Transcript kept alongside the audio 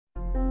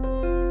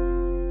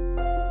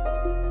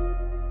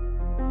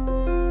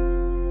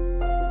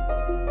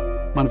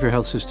Montefiore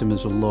Health System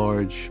is a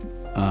large,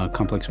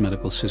 complex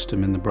medical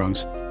system in the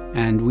Bronx,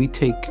 and we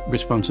take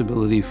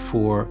responsibility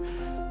for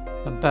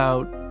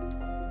about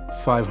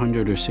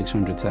 500 or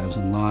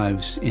 600,000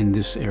 lives in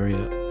this area.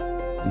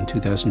 In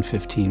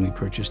 2015, we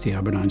purchased the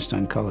Albert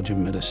Einstein College of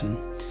Medicine.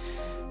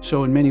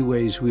 So in many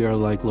ways, we are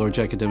like large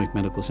academic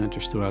medical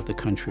centers throughout the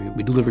country.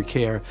 We deliver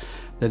care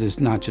that is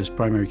not just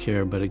primary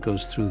care, but it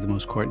goes through the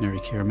most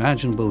quaternary care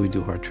imaginable. We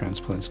do heart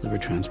transplants, liver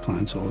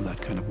transplants, all of that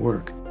kind of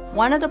work.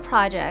 One of the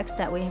projects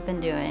that we have been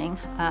doing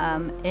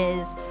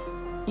is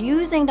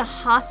using the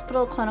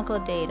hospital clinical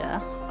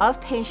data of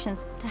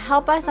patients to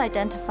help us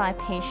identify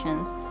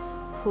patients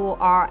who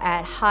are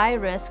at high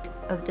risk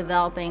of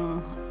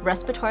developing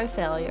respiratory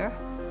failure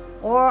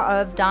or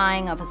of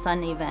dying of a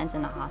sudden event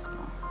in the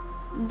hospital.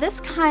 This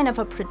kind of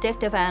a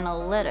predictive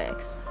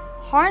analytics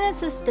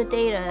harnesses the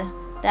data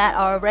that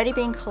are already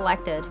being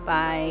collected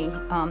by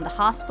the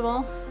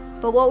hospital,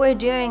 but what we're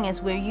doing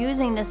is we're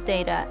using this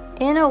data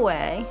in a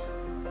way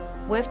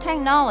with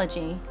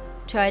technology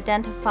to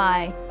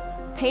identify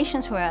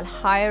patients who are at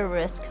higher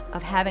risk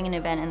of having an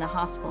event in the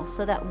hospital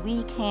so that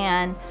we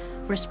can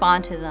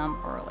respond to them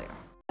earlier.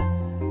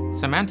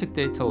 Semantic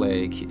data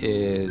lake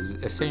is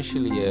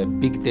essentially a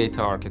big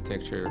data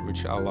architecture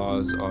which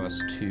allows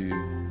us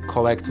to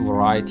collect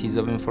varieties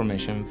of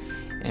information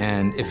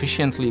and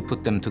efficiently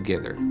put them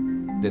together.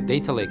 The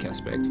data lake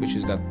aspect, which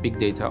is that big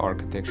data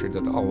architecture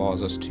that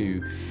allows us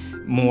to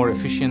more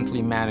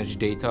efficiently manage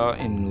data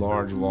in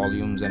large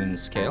volumes and in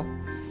scale.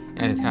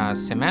 And it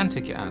has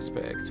semantic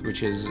aspect,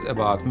 which is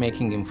about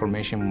making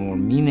information more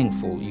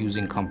meaningful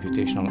using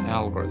computational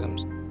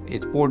algorithms.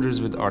 It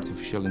borders with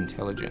artificial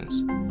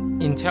intelligence.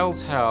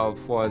 Intel's help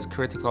was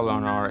critical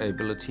on our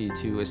ability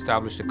to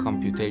establish the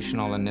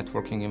computational and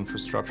networking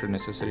infrastructure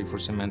necessary for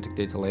semantic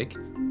data lake.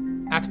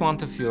 At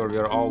Montefiore, we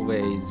are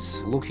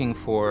always looking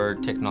for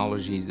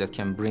technologies that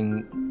can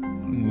bring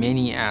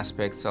many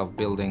aspects of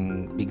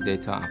building big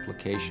data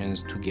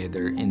applications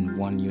together in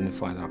one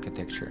unified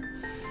architecture.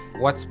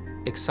 What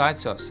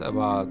excites us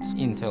about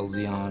Intel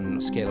Xeon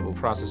scalable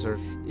processor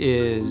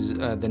is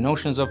the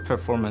notions of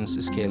performance,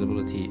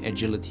 scalability,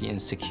 agility,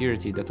 and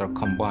security that are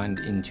combined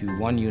into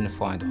one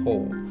unified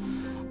whole,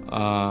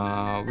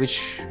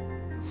 which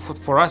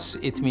for us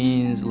it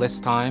means less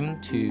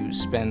time to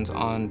spend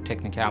on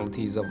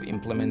technicalities of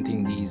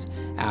implementing these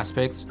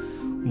aspects,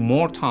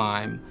 more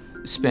time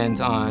spent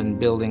on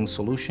building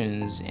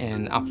solutions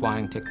and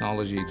applying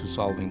technology to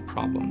solving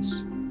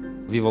problems.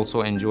 We've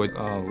also enjoyed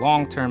a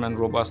long-term and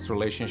robust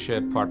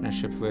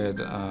partnership with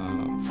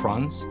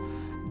France.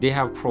 They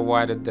have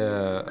provided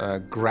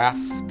the graph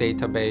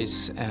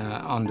database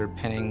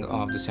underpinning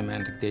of the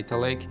semantic data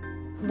lake.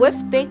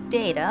 With big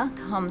data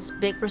comes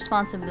big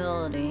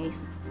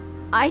responsibilities.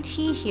 IT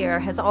here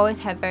has always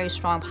had very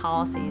strong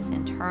policies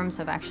in terms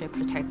of actually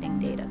protecting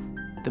data.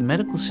 The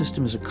medical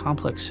system is a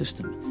complex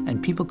system,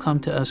 and people come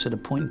to us at a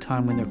point in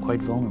time when they're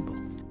quite vulnerable.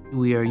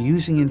 We are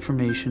using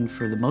information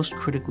for the most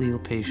critically ill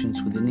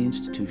patients within the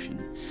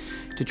institution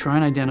to try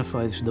and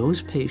identify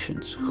those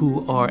patients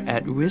who are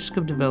at risk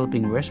of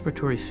developing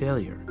respiratory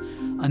failure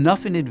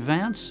enough in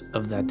advance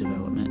of that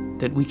development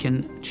that we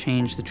can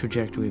change the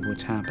trajectory of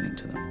what's happening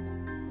to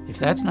them. If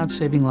that's not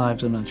saving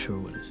lives, I'm not sure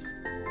what is.